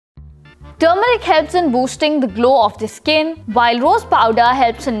Turmeric helps in boosting the glow of the skin, while rose powder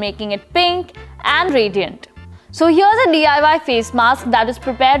helps in making it pink and radiant. So here's a DIY face mask that is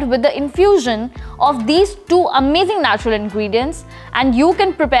prepared with the infusion of these two amazing natural ingredients, and you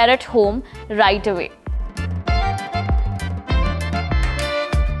can prepare it home right away.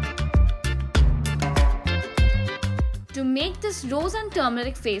 To make this rose and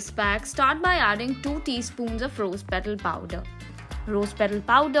turmeric face pack, start by adding 2 teaspoons of rose petal powder. Rose petal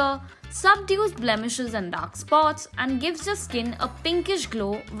powder subdues blemishes and dark spots and gives your skin a pinkish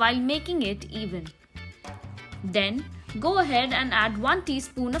glow while making it even. Then, go ahead and add 1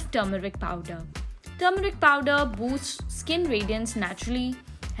 teaspoon of turmeric powder. Turmeric powder boosts skin radiance naturally,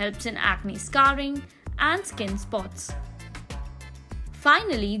 helps in acne scarring and skin spots.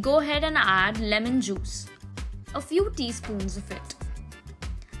 Finally, go ahead and add lemon juice, a few teaspoons of it.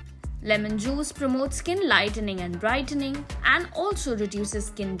 Lemon juice promotes skin lightening and brightening and also reduces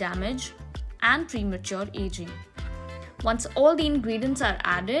skin damage and premature aging. Once all the ingredients are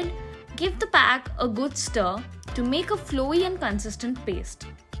added, give the pack a good stir to make a flowy and consistent paste.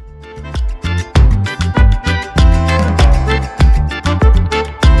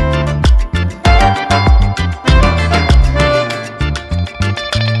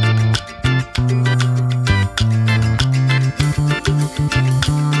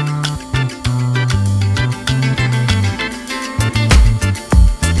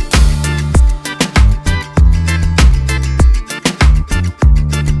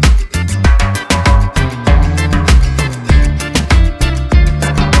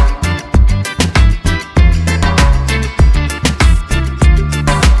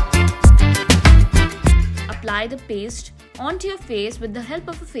 Apply the paste onto your face with the help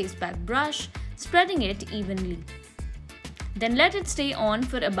of a face pack brush, spreading it evenly. Then let it stay on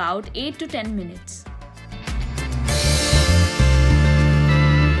for about 8 to 10 minutes.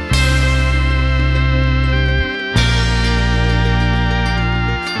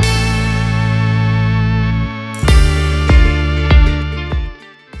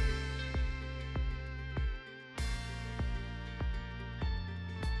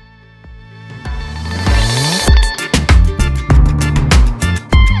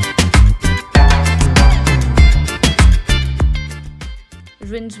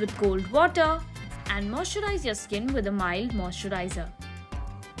 Rinse with cold water and moisturize your skin with a mild moisturizer.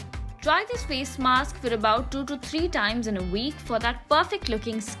 Try this face mask for about 2 to 3 times in a week for that perfect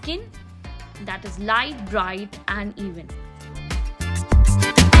looking skin that is light, bright and even.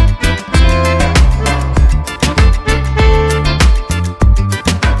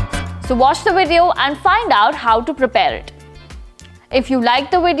 So watch the video and find out how to prepare it. If you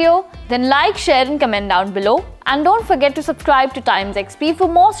liked the video, then like, share and comment down below. And don't forget to subscribe to TimesXP for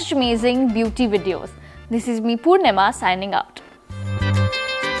more such amazing beauty videos. This is me Purnima signing out.